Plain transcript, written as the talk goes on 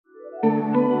Hey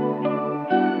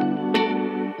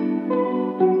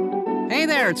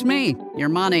there, it's me, your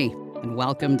money, and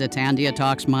welcome to Tandia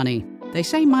Talks Money. They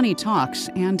say money talks,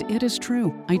 and it is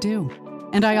true, I do.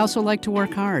 And I also like to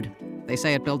work hard. They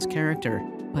say it builds character,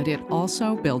 but it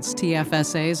also builds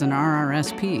TFSAs and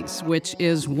RRSPs, which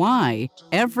is why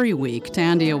every week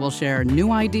Tandia will share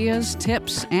new ideas,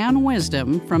 tips, and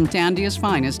wisdom from Tandia's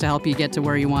finest to help you get to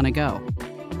where you want to go.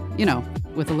 You know,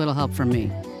 with a little help from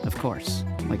me, of course.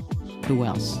 Like, who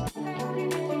else?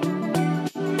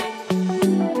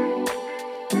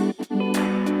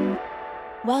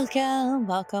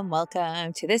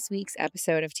 Welcome to this week's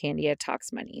episode of Tandia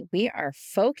Talks Money. We are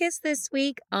focused this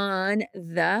week on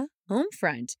the home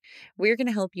front. We're going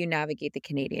to help you navigate the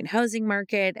Canadian housing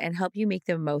market and help you make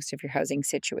the most of your housing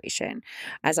situation.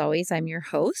 As always, I'm your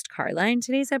host, Carla. In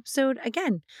today's episode,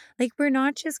 again, we're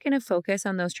not just going to focus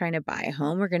on those trying to buy a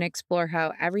home. We're going to explore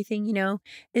how everything,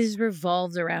 is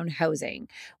revolved around housing.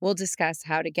 We'll discuss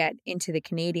how to get into the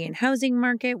Canadian housing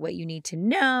market, what you need to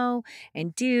know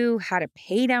and do, how to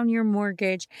pay down your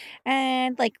mortgage,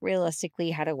 and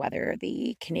realistically, how to weather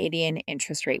the Canadian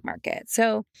interest rate market.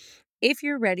 So if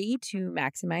you're ready to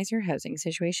maximize your housing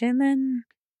situation, then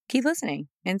keep listening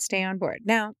and stay on board.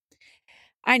 Now,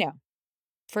 I know,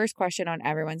 first question on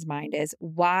everyone's mind is,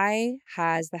 why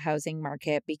has the housing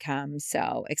market become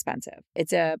so expensive?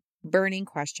 It's a burning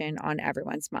question on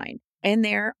everyone's mind. And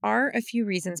there are a few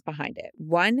reasons behind it.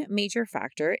 One major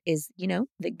factor is,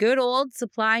 the good old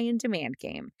supply and demand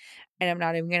game. And I'm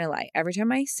not even going to lie. Every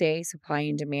time I say supply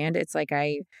and demand, it's like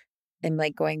I am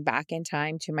going back in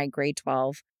time to my grade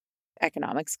 12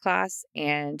 economics class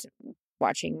and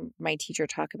watching my teacher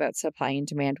talk about supply and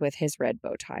demand with his red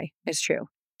bow tie. It's true.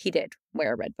 He did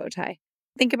wear a red bow tie.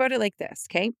 Think about it like this,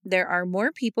 okay? There are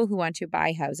more people who want to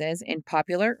buy houses in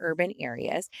popular urban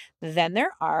areas than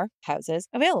there are houses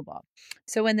available.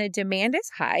 So when the demand is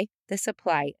high, the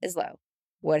supply is low.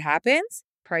 What happens?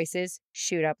 Prices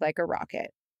shoot up like a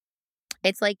rocket.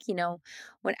 It's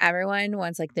when everyone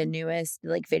wants the newest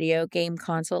video game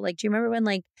console. Do you remember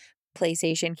when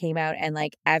PlayStation came out and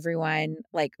everyone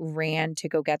ran to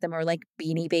go get them, or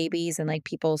Beanie Babies and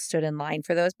people stood in line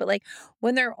for those? But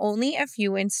when there are only a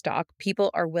few in stock,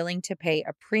 people are willing to pay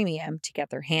a premium to get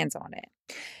their hands on it.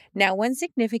 Now, one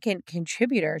significant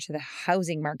contributor to the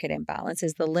housing market imbalance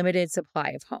is the limited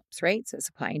supply of homes, right? So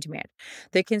supply and demand.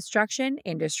 The construction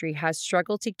industry has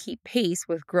struggled to keep pace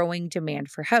with growing demand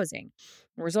for housing,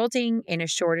 resulting in a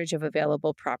shortage of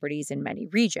available properties in many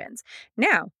regions.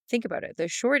 Now, think about it. The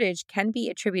shortage can be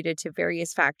attributed to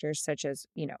various factors such as,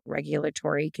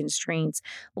 regulatory constraints,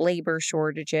 labor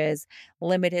shortages,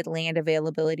 limited land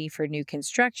availability for new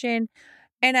construction,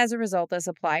 and as a result, the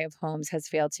supply of homes has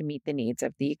failed to meet the needs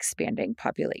of the expanding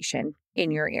population in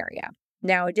your area.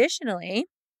 Now, additionally,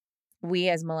 we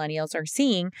as millennials are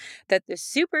seeing that the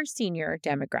super senior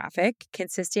demographic,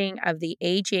 consisting of the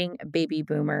aging baby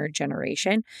boomer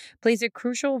generation, plays a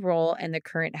crucial role in the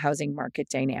current housing market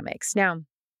dynamics. Now,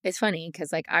 it's funny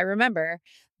because I remember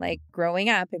growing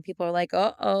up and people are like,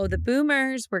 oh, the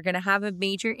boomers, we're going to have a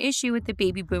major issue with the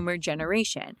baby boomer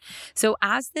generation. So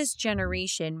as this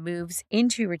generation moves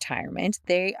into retirement,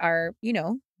 they are,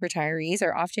 retirees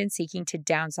are often seeking to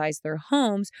downsize their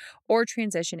homes or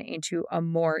transition into a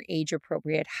more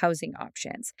age-appropriate housing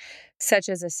options, such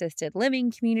as assisted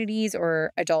living communities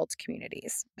or adult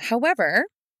communities. However,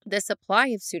 the supply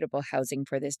of suitable housing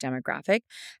for this demographic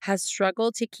has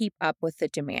struggled to keep up with the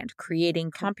demand, creating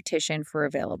competition for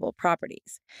available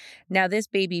properties. Now, this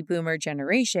baby boomer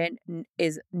generation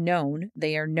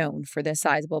they are known for the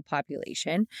sizable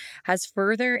population, has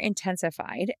further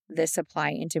intensified the supply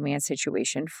and demand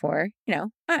situation for,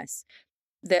 us.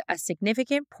 A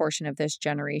significant portion of this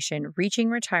generation reaching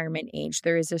retirement age,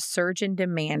 there is a surge in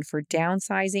demand for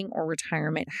downsizing or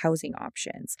retirement housing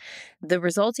options. The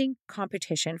resulting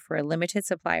competition for a limited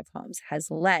supply of homes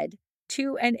has led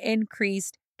to an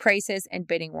increased prices and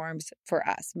bidding wars for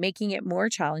us, making it more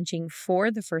challenging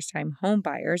for the first-time home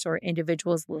buyers or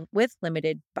individuals with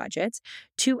limited budgets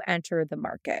to enter the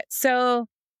market. So,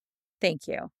 thank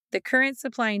you. The current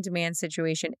supply and demand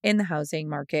situation in the housing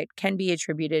market can be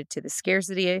attributed to the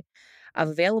scarcity of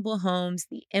available homes,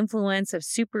 the influence of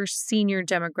super senior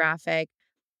demographic,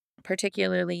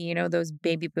 particularly, those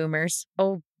baby boomers.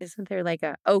 Oh, isn't there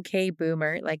a okay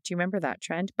boomer? Do you remember that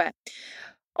trend? But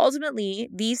ultimately,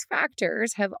 these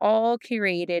factors have all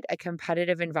created a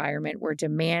competitive environment where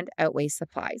demand outweighs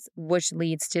supplies, which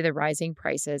leads to the rising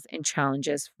prices and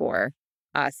challenges for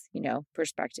us,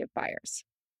 prospective buyers.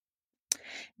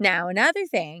 Now, another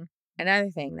thing, another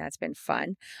thing that's been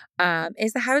fun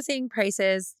is the housing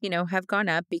prices, have gone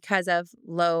up because of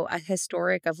a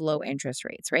historic of low interest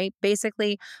rates, right?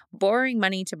 Basically, borrowing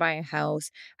money to buy a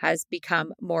house has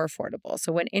become more affordable.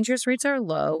 So when interest rates are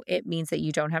low, it means that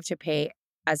you don't have to pay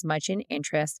as much in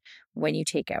interest when you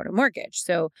take out a mortgage.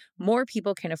 So more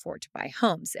people can afford to buy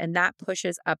homes, and that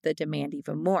pushes up the demand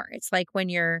even more. It's like when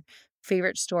your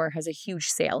favorite store has a huge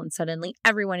sale and suddenly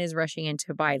everyone is rushing in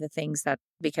to buy the things that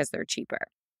because they're cheaper.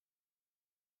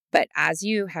 But as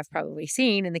you have probably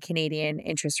seen in the Canadian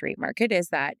interest rate market is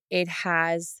that it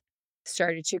has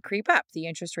started to creep up. The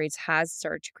interest rates has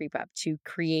started to creep up to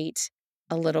create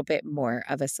a little bit more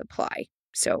of a supply.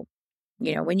 So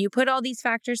when you put all these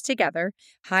factors together,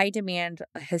 high demand,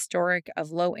 a historic of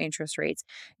low interest rates,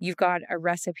 you've got a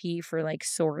recipe for like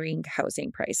soaring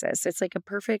housing prices. It's like a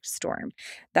perfect storm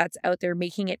that's out there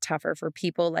making it tougher for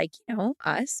people like,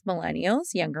 us,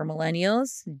 millennials, younger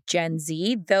millennials, Gen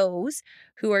Z, those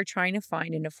who are trying to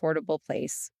find an affordable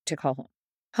place to call home.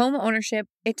 Home ownership,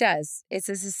 it does. It's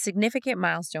a significant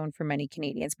milestone for many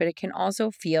Canadians, but it can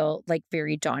also feel like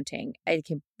very daunting. It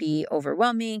can be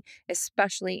overwhelming,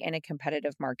 especially in a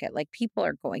competitive market. Like people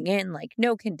are going in like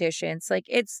no conditions. Like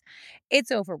it's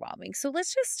overwhelming. So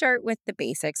let's just start with the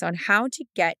basics on how to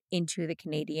get into the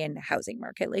Canadian housing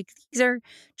market. Like these are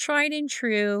tried and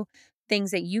true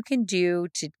things that you can do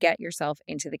to get yourself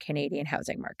into the Canadian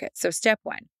housing market. So step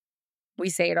 1. We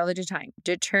say it all the time.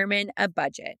 Determine a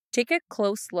budget. Take a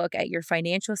close look at your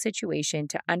financial situation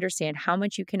to understand how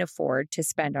much you can afford to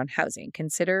spend on housing.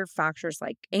 Consider factors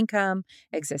like income,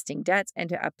 existing debts,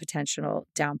 and a potential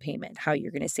down payment, how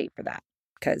you're going to save for that.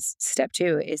 Because step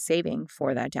 2 is saving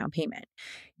for that down payment.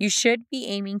 You should be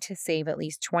aiming to save at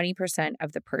least 20%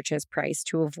 of the purchase price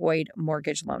to avoid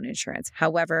mortgage loan insurance.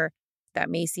 However, that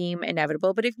may seem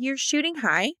inevitable, but if you're shooting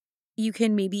high, you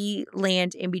can maybe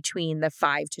land in between the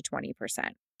 5 to 20%.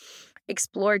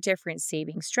 Explore different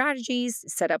saving strategies,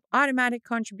 set up automatic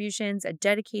contributions, a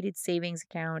dedicated savings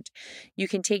account. You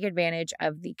can take advantage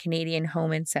of the Canadian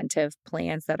home incentive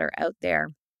plans that are out there,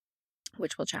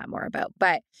 which we'll chat more about.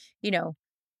 But,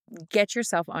 get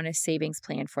yourself on a savings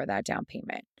plan for that down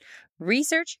payment.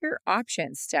 Research your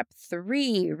options. Step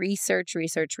 3,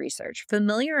 research.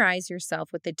 Familiarize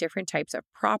yourself with the different types of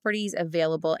properties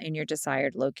available in your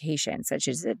desired location, such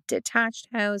as a detached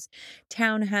house,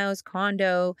 townhouse,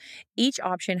 condo. Each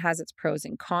option has its pros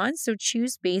and cons, so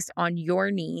choose based on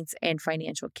your needs and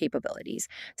financial capabilities.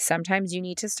 Sometimes you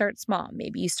need to start small.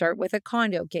 Maybe you start with a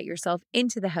condo, get yourself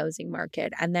into the housing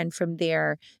market, and then from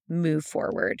there, move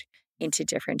forward into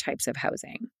different types of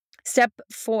housing. Step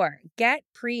 4, get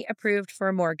pre-approved for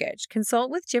a mortgage.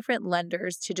 Consult with different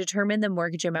lenders to determine the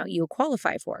mortgage amount you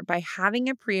qualify for. By having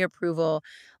a pre-approval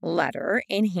letter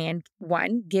in hand,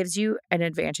 1, gives you an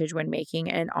advantage when making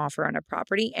an offer on a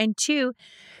property, and 2,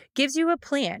 gives you a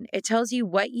plan. It tells you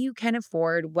what you can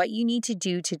afford, what you need to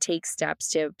do to take steps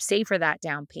to save for that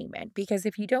down payment. Because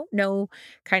if you don't know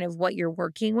kind of what you're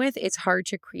working with, it's hard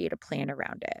to create a plan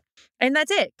around it. And that's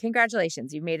it.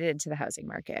 Congratulations. You've made it into the housing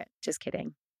market. Just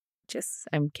kidding.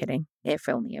 I'm kidding. If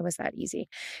only it was that easy.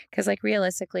 Because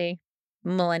realistically,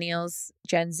 millennials,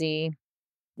 Gen Z,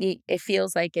 it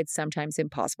feels like it's sometimes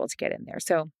impossible to get in there.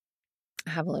 So I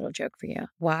have a little joke for you.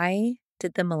 Why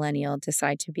did the millennial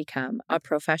decide to become a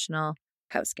professional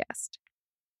house guest?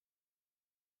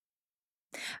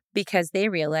 Because they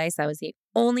realized that was the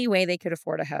only way they could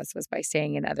afford a house was by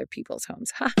staying in other people's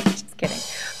homes. Just kidding.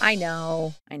 I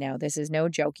know. This is no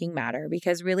joking matter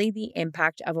because really the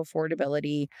impact of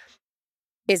affordability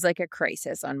is like a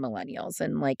crisis on millennials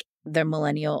and like the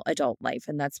millennial adult life.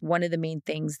 And that's one of the main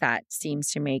things that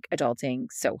seems to make adulting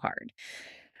so hard.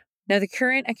 Now, the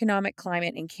current economic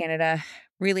climate in Canada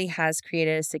really has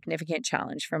created a significant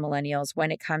challenge for millennials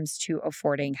when it comes to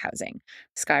affording housing.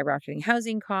 Skyrocketing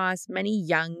housing costs, many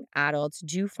young adults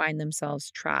do find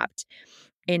themselves trapped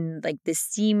in like this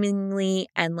seemingly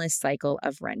endless cycle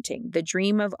of renting. The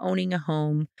dream of owning a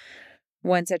home,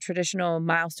 once a traditional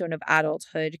milestone of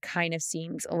adulthood, kind of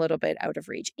seems a little bit out of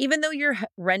reach, even though your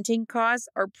renting costs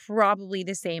are probably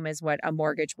the same as what a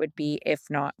mortgage would be, if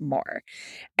not more.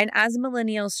 And as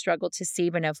millennials struggle to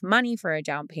save enough money for a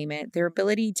down payment, their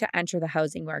ability to enter the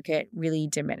housing market really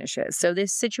diminishes. So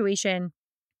this situation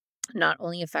not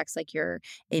only affects like your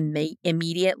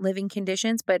immediate living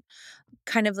conditions, but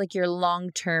kind of like your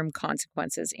long-term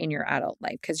consequences in your adult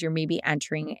life, because you're maybe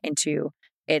entering into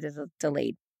it at a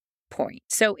delayed point.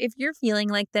 So if you're feeling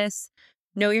like this,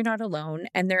 know you're not alone.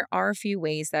 And there are a few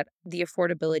ways that the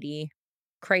affordability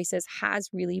crisis has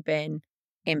really been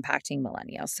impacting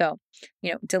millennials. So,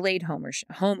 delayed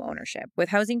home ownership. With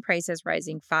housing prices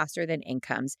rising faster than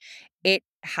incomes, it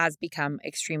has become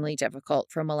extremely difficult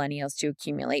for millennials to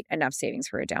accumulate enough savings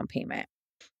for a down payment.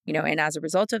 And as a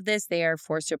result of this, they are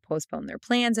forced to postpone their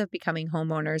plans of becoming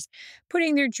homeowners,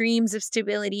 putting their dreams of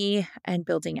stability and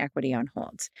building equity on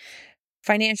hold.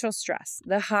 Financial stress.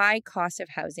 The high cost of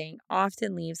housing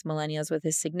often leaves millennials with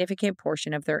a significant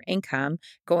portion of their income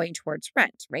going towards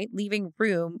rent, right? Leaving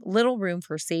little room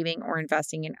for saving or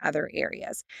investing in other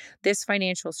areas. This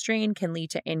financial strain can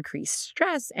lead to increased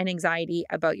stress and anxiety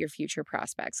about your future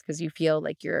prospects because you feel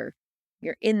like you're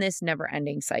in this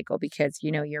never-ending cycle because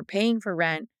you're paying for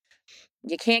rent,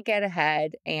 you can't get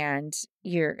ahead, and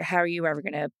how are you ever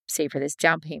going to save for this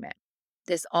down payment?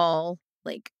 This all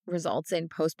results in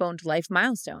postponed life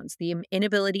milestones. The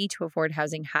inability to afford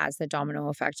housing has the domino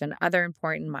effect on other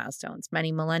important milestones.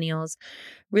 Many millennials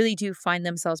really do find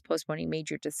themselves postponing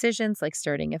major decisions like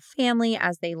starting a family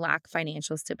as they lack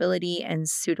financial stability and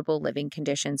suitable living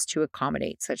conditions to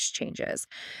accommodate such changes.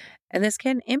 And this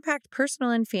can impact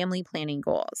personal and family planning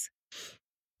goals.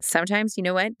 Sometimes,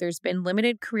 there's been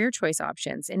limited career choice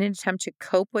options. In an attempt to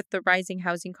cope with the rising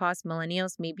housing costs,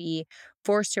 millennials may be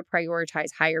forced to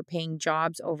prioritize higher paying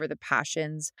jobs over the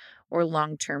passions or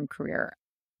long-term career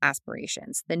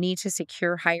aspirations. The need to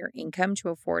secure higher income to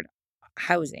afford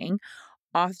housing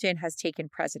often has taken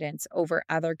precedence over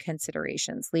other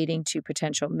considerations, leading to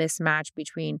potential mismatch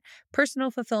between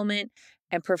personal fulfillment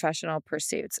and professional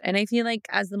pursuits. And I feel like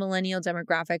as the millennial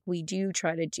demographic, we do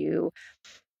try to do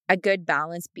a good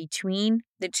balance between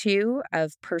the two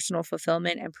of personal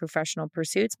fulfillment and professional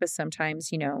pursuits. But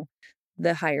sometimes,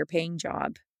 the higher paying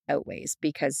job outweighs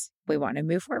because we want to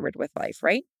move forward with life,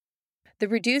 right? The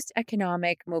reduced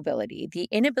economic mobility, the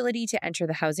inability to enter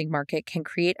the housing market can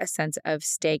create a sense of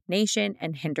stagnation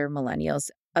and hinder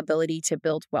millennials' ability to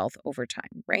build wealth over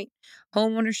time, right?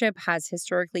 Homeownership has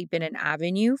historically been an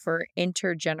avenue for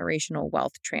intergenerational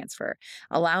wealth transfer,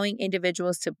 allowing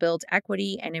individuals to build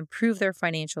equity and improve their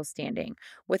financial standing.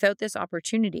 Without this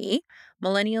opportunity,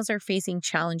 millennials are facing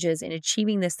challenges in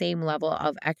achieving the same level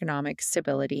of economic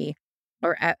stability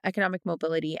or economic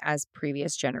mobility as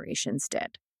previous generations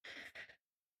did.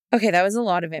 Okay, that was a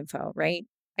lot of info, right?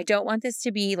 I don't want this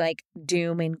to be like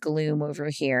doom and gloom over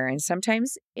here. And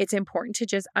sometimes it's important to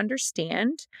just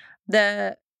understand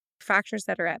the factors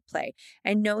that are at play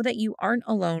and know that you aren't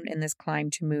alone in this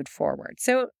climb to move forward.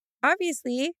 So,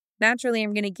 obviously, naturally,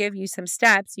 I'm going to give you some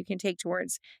steps you can take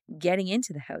towards getting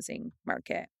into the housing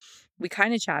market. We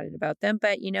kind of chatted about them,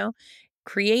 but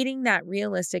creating that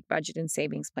realistic budget and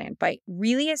savings plan by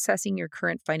really assessing your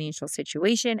current financial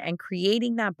situation and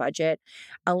creating that budget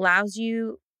allows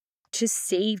you to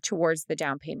save towards the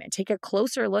down payment. Take a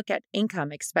closer look at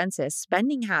income, expenses,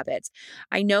 spending habits.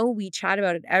 I know we chat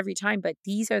about it every time, but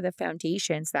these are the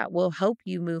foundations that will help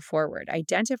you move forward.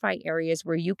 Identify areas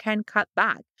where you can cut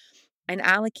back and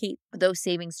allocate those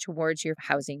savings towards your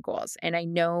housing goals. And I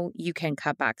know you can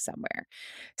cut back somewhere.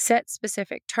 Set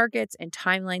specific targets and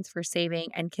timelines for saving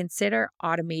and consider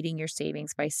automating your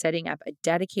savings by setting up a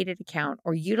dedicated account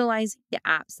or utilizing the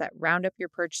apps that round up your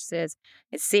purchases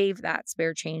and save that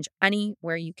spare change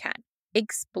anywhere you can.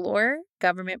 Explore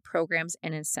government programs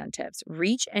and incentives.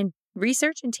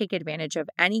 Research and take advantage of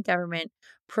any government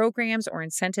programs or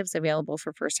incentives available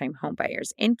for first-time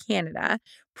homebuyers. In Canada,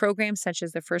 programs such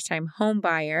as the First-Time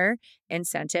Homebuyer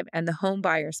Incentive and the Home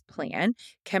Buyers Plan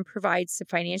can provide some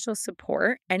financial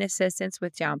support and assistance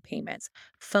with down payments.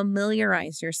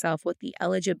 Familiarize yourself with the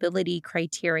eligibility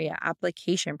criteria,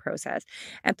 application process,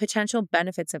 and potential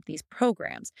benefits of these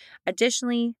programs.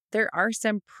 Additionally, there are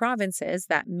some provinces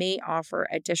that may offer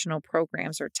additional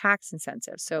programs or tax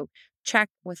incentives. So check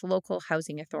with local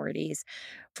housing authorities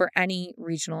for any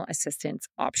regional assistance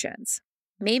options.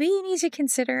 Maybe you need to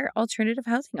consider alternative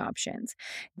housing options.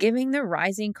 Given the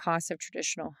rising cost of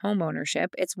traditional homeownership,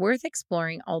 it's worth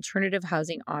exploring alternative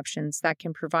housing options that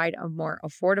can provide a more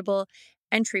affordable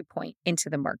entry point into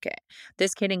the market.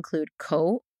 This can include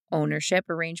ownership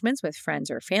arrangements with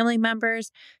friends or family members,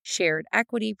 shared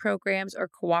equity programs, or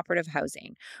cooperative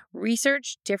housing.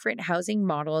 Research different housing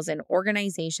models and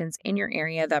organizations in your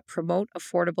area that promote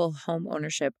affordable home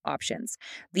ownership options.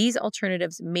 These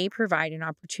alternatives may provide an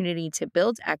opportunity to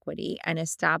build equity and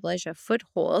establish a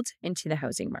foothold into the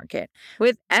housing market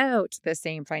without the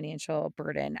same financial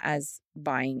burden as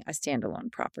buying a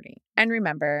standalone property. And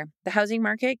remember, the housing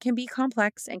market can be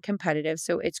complex and competitive,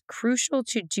 so it's crucial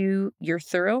to do your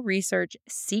thorough research,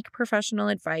 seek professional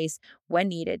advice when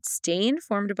needed, stay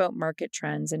informed about market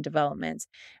trends and developments,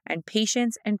 and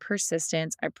patience and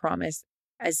persistence, I promise,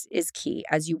 is key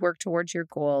as you work towards your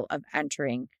goal of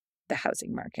entering the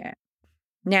housing market.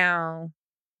 Now,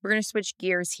 we're going to switch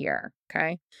gears here,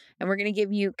 okay? And we're going to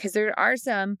give you, because there are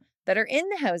some that are in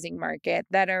the housing market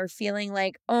that are feeling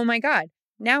like, oh my God,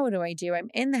 now what do I do? I'm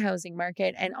in the housing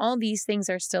market and all these things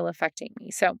are still affecting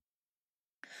me. So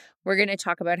we're going to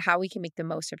talk about how we can make the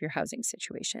most of your housing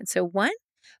situation. So one,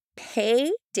 pay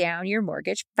down your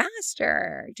mortgage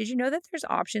faster. Did you know that there's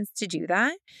options to do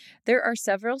that? There are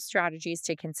several strategies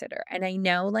to consider. And I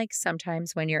know like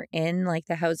sometimes when you're in like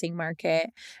the housing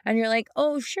market and you're like,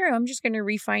 oh, sure, I'm just going to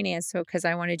refinance. So because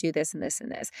I want to do this and this and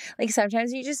this. Like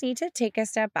sometimes you just need to take a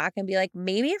step back and be like,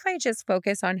 maybe if I just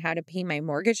focus on how to pay my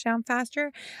mortgage down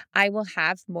faster, I will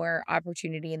have more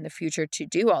opportunity in the future to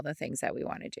do all the things that we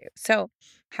want to do. So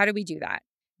how do we do that?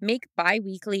 Make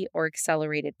bi-weekly or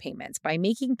accelerated payments. By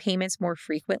making payments more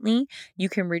frequently, you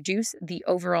can reduce the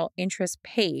overall interest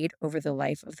paid over the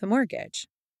life of the mortgage.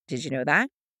 Did you know that?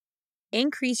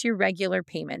 Increase your regular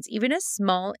payments. Even a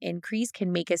small increase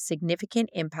can make a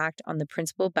significant impact on the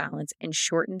principal balance and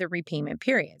shorten the repayment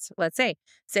periods. Let's say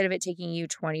instead of it taking you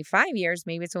 25 years,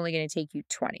 maybe it's only going to take you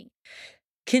 20.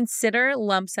 Consider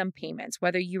lump sum payments,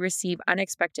 whether you receive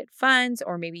unexpected funds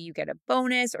or maybe you get a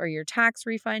bonus or your tax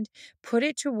refund, put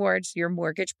it towards your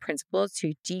mortgage principal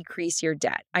to decrease your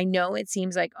debt. I know it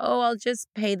seems like, oh, I'll just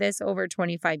pay this over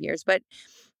 25 years, but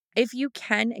if you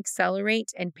can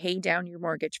accelerate and pay down your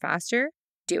mortgage faster,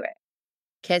 do it.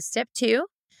 Okay, step 2.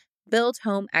 Build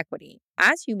home equity.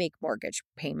 As you make mortgage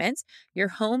payments, your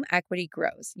home equity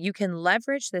grows. You can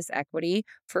leverage this equity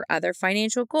for other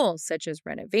financial goals, such as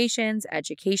renovations,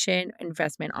 education,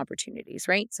 investment opportunities,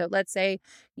 right? So let's say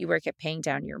you work at paying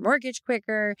down your mortgage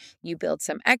quicker, you build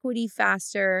some equity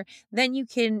faster, then you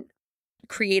can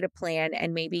create a plan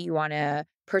and maybe you want to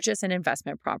purchase an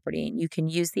investment property and you can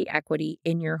use the equity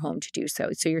in your home to do so.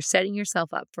 So you're setting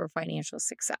yourself up for financial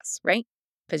success, right?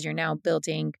 Because you're now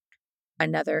building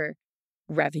another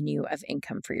revenue of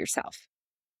income for yourself.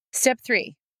 Step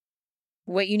 3,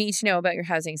 what you need to know about your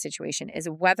housing situation is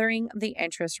weathering the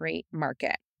interest rate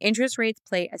market. Interest rates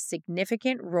play a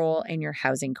significant role in your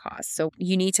housing costs. So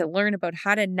you need to learn about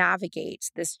how to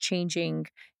navigate this changing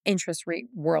interest rate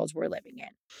world we're living in.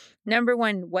 Number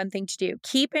one thing to do,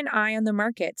 keep an eye on the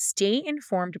market. Stay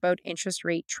informed about interest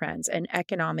rate trends and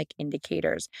economic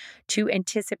indicators to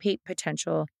anticipate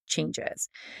potential changes.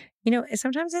 You know,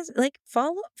 sometimes it's like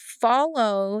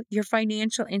follow your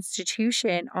financial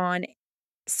institution on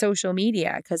social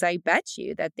media because I bet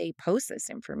you that they post this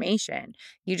information.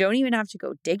 You don't even have to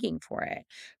go digging for it.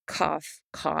 Cough,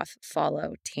 cough,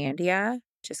 follow Tandia.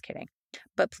 Just kidding.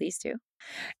 But please do.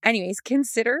 Anyways,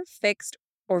 consider fixed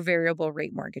or variable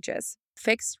rate mortgages.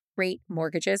 Fixed rate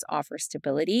mortgages offer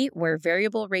stability, where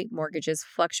variable rate mortgages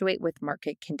fluctuate with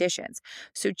market conditions.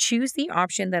 So choose the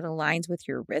option that aligns with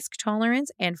your risk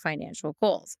tolerance and financial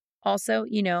goals. Also,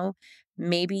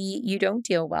 maybe you don't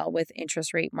deal well with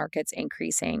interest rate markets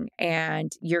increasing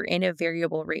and you're in a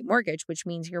variable rate mortgage, which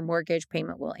means your mortgage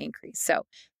payment will increase. So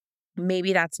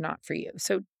maybe that's not for you.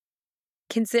 So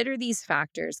consider these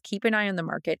factors, keep an eye on the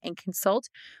market, and consult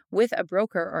with a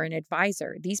broker or an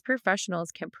advisor. These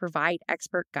professionals can provide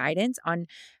expert guidance on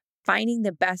finding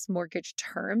the best mortgage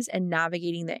terms and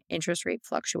navigating the interest rate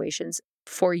fluctuations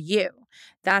for you.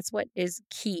 That's what is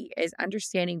key, is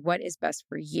understanding what is best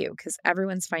for you, because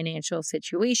everyone's financial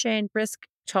situation, risk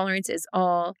tolerance is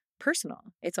all personal.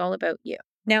 It's all about you.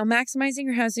 Now, maximizing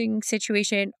your housing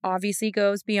situation obviously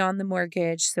goes beyond the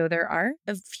mortgage, so there are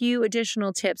a few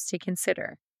additional tips to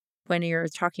consider when you're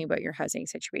talking about your housing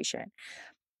situation.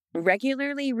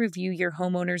 Regularly review your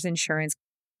homeowner's insurance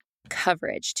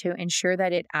coverage to ensure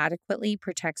that it adequately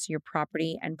protects your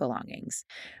property and belongings.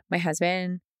 My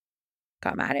husband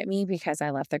got mad at me because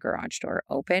I left the garage door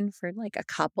open for like a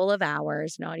couple of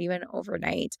hours, not even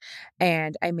overnight.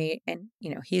 And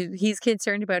he's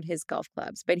concerned about his golf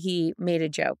clubs, but he made a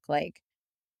joke like,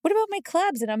 what about my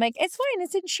clubs? And I'm like, it's fine.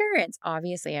 It's insurance.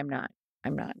 Obviously, I'm not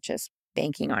just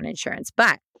banking on insurance,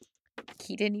 but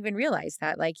he didn't even realize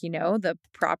that, the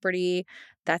property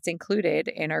that's included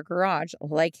in our garage,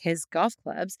 like his golf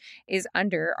clubs, is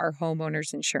under our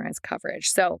homeowner's insurance coverage.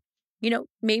 So,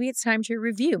 maybe it's time to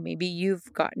review. Maybe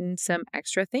you've gotten some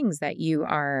extra things that you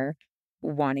are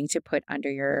wanting to put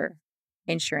under your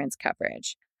insurance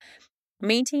coverage.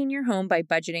 Maintain your home by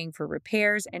budgeting for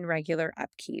repairs and regular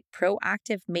upkeep.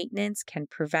 Proactive maintenance can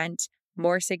prevent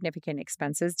more significant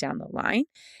expenses down the line,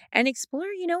 and explore,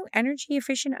 energy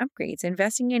efficient upgrades.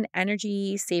 Investing in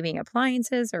energy saving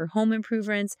appliances or home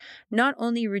improvements not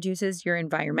only reduces your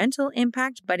environmental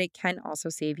impact, but it can also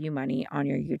save you money on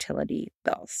your utility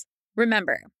bills.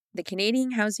 Remember, The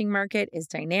Canadian housing market is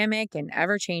dynamic and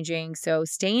ever-changing, so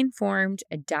stay informed,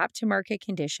 adapt to market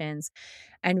conditions,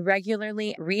 and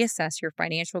regularly reassess your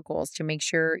financial goals to make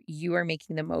sure you are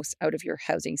making the most out of your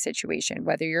housing situation.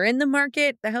 Whether you're in the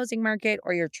market, the housing market,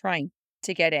 or you're trying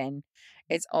to get in,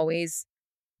 it's always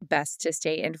best to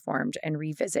stay informed and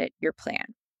revisit your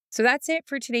plan. So that's it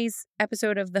for today's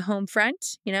episode of The Home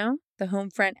Front, the Home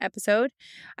Front episode.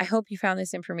 I hope you found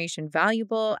this information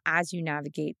valuable as you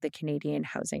navigate the Canadian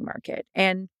housing market.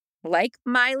 And like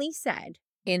Miley said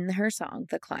in her song,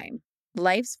 The Climb,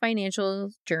 life's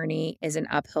financial journey is an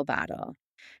uphill battle.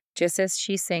 Just as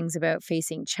she sings about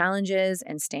facing challenges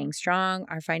and staying strong,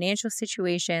 our financial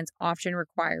situations often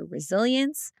require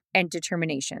resilience and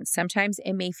determination. Sometimes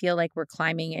it may feel like we're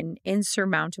climbing an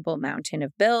insurmountable mountain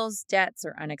of bills, debts,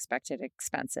 or unexpected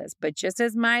expenses. But just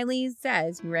as Miley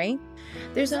says, right?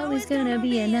 There's always gonna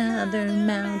be another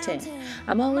mountain.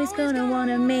 I'm always gonna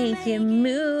wanna make it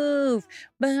move.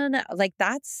 But like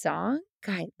that song,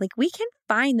 guys, like we can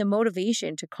find the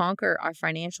motivation to conquer our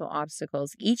financial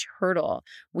obstacles. Each hurdle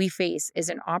we face is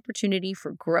an opportunity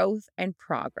for growth and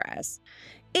progress.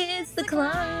 It's the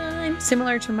climb.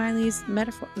 Similar to Miley's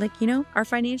metaphor, our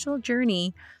financial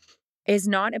journey is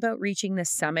not about reaching the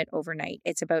summit overnight.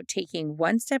 It's about taking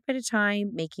one step at a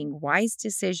time, making wise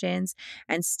decisions,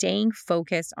 and staying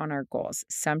focused on our goals.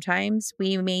 Sometimes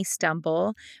we may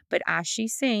stumble, but as she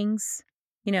sings,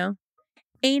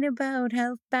 ain't about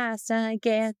how fast I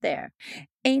get there.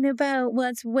 Ain't about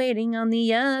what's waiting on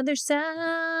the other side.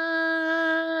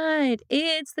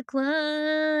 It's the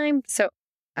climb. So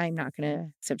I'm not going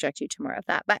to subject you to more of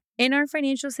that. But in our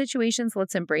financial situations,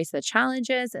 let's embrace the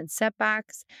challenges and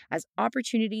setbacks as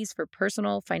opportunities for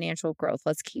personal financial growth.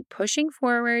 Let's keep pushing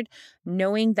forward,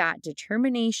 knowing that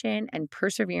determination and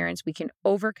perseverance, we can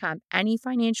overcome any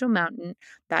financial mountain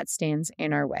that stands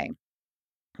in our way.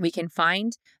 We can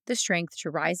find the strength to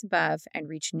rise above and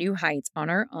reach new heights on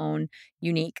our own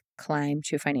unique climb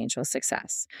to financial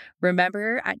success.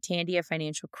 Remember, at Tandia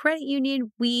Financial Credit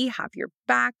Union, we have your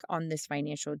back on this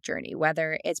financial journey,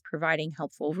 whether it's providing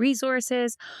helpful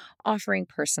resources, offering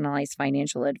personalized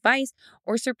financial advice,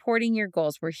 or supporting your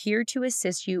goals. We're here to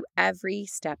assist you every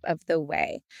step of the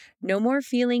way. No more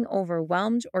feeling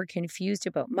overwhelmed or confused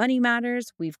about money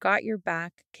matters. We've got your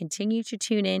back. Continue to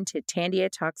tune in to Tandia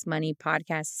Talks Money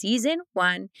podcast season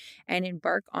 1 and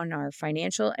embark on our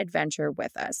financial adventure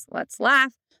with us. Let's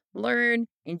laugh, learn,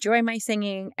 enjoy my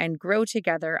singing, and grow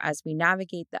together as we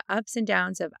navigate the ups and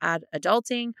downs of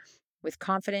adulting with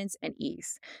confidence and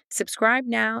ease. Subscribe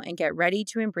now and get ready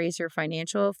to embrace your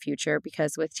financial future,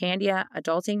 because with Tandia,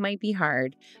 adulting might be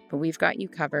hard, but we've got you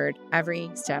covered every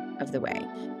step of the way.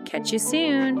 Catch you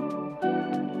soon.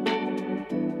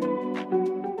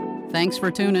 Thanks for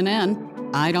tuning in.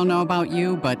 I don't know about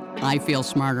you, but I feel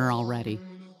smarter already.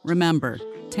 Remember,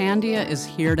 Tandia is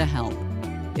here to help.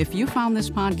 If you found this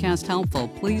podcast helpful,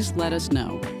 please let us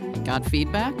know. Got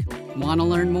feedback? Want to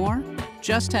learn more?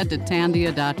 Just head to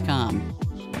Tandia.com.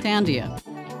 Tandia,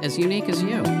 as unique as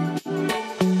you.